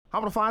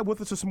Hot on 5 with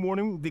us this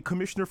morning, the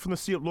commissioner from the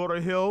city of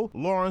Lauderhill,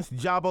 Lawrence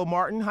Jabbow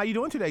Martin. How you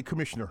doing today,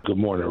 Commissioner? Good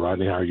morning,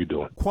 Rodney. How are you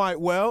doing?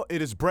 Quite well.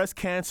 It is Breast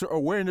Cancer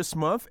Awareness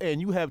Month,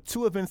 and you have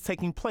two events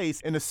taking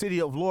place in the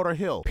city of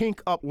Lauderhill.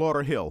 Pink Up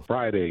Lauderhill.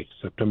 Friday,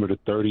 September the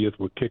 30th,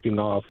 we're kicking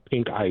off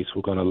Pink Ice.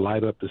 We're going to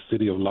light up the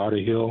city of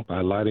Lauderhill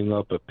by lighting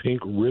up a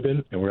pink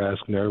ribbon, and we're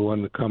asking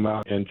everyone to come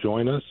out and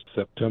join us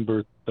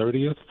September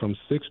 30th from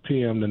 6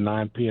 p.m. to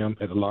 9 p.m.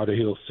 at the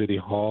Lauderhill City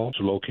Hall. It's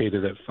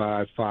located at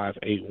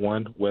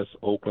 5581 West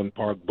Oakland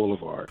Park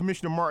Boulevard.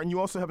 Commissioner Martin,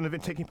 you also have an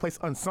event taking place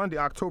on Sunday,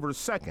 October the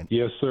 2nd.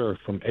 Yes, sir.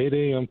 From 8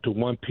 a.m. to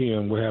 1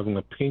 p.m., we're having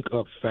a Pink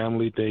Up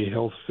Family Day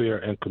Health Fair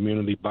and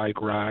Community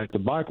Bike Ride. The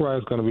bike ride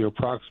is going to be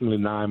approximately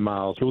 9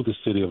 miles through the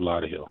city of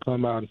Lauderhill.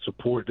 Come out and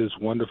support this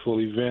wonderful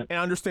event. And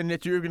I understand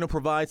that you're going to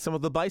provide some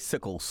of the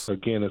bicycles.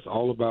 Again, it's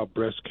all about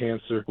breast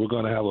cancer. We're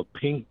going to have a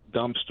pink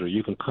dumpster.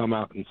 You can come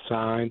out and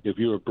sign if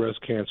you're a breast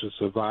cancer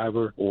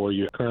survivor or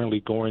you're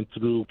currently going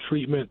through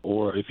treatment,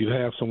 or if you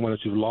have someone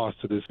that you've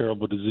lost to this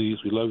terrible disease.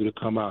 We'd love you to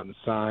come out and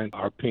sign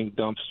our pink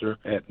dumpster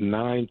at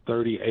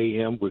 9:30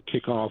 a.m. We're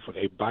kicking off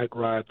a bike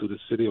ride through the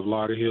city of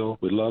Lauderhill.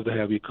 We'd love to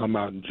have you come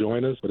out and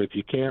join us, but if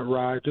you can't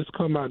ride, just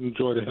come out and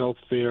enjoy the health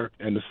fair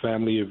and the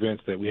family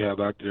events that we have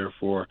out there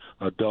for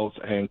adults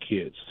and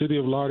kids. City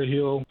of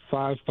Lauderhill,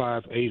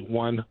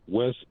 5581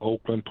 West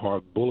Oakland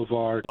Park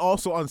Boulevard.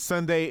 Also on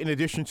Sunday, in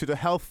addition to the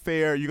health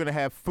fair, you're going to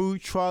have food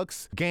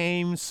trucks,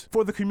 games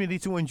for the community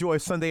to enjoy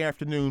Sunday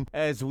afternoon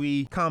as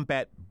we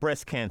combat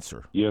breast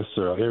cancer. Yes,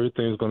 sir.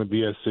 Everything's going to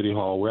be at City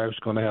Hall. We're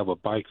actually going to have a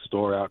bike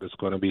store out that's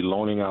going to be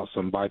loaning out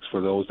some bikes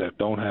for those that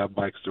don't have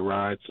bikes to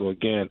ride. So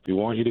again, we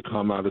want you to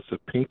come out. It's a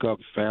Pink Up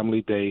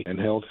Family Day and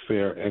Health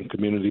Fair and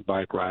Community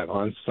Bike Ride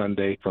on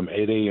Sunday from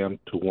 8 a.m.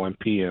 to 1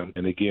 p.m.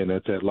 And again,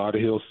 that's at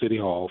Lauderhill City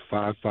Hall,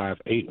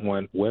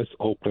 5581 West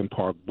Oakland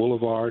Park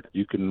Boulevard.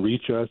 You can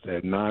reach us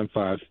at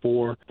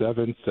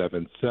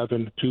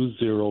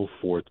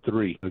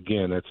 954-777-2043.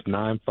 Again, that's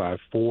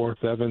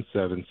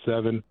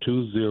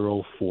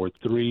 954-777-2043.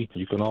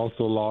 You can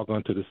also log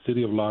on to the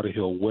City of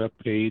Lauderhill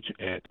webpage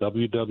at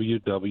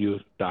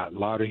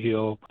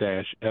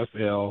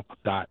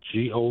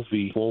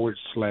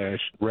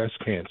www.lauderhill-fl.gov/breast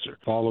cancer.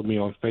 Follow me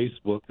on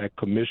Facebook at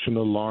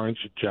Commissioner Lawrence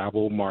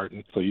Jabbow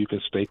Martin so you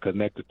can stay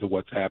connected to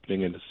what's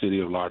happening in the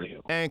City of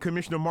Lauderhill. And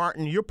Commissioner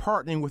Martin, you're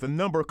partnering with a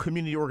number of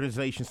community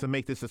organizations to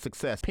make this a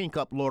success. Pink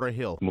Up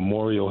Lauderhill.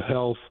 Memorial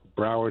Health,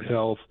 Broward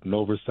Health,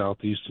 Nova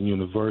Southeastern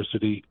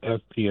University,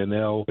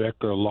 FP&L,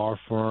 Becker Law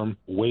Firm,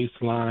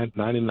 Waistline,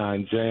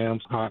 99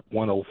 Jams, Hot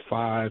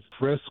 105,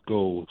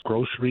 Fresco's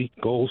Grocery,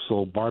 Gold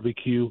Soul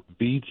Barbecue,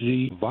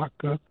 BG,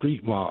 Vodka,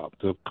 Street Mob,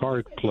 the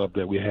car club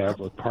that we have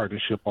a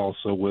partnership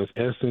also with,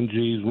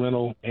 S&G's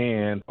Rental,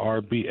 and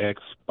RBX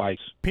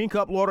Bikes. Pink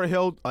Up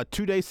Lauderhill, a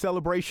 2-day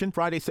celebration,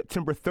 Friday,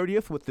 September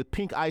 30th with the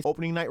Pink Ice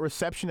opening night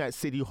reception at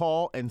City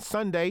Hall, and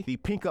Sunday, the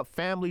Pink Up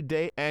Family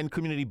Day and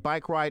Community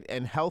Bike Ride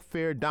and Health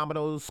Fair,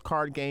 dominoes,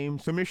 card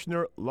games.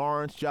 Commissioner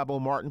Lawrence Jabbow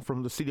Martin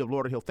from the City of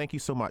Lauderhill, thank you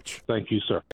so much. Thank you, sir.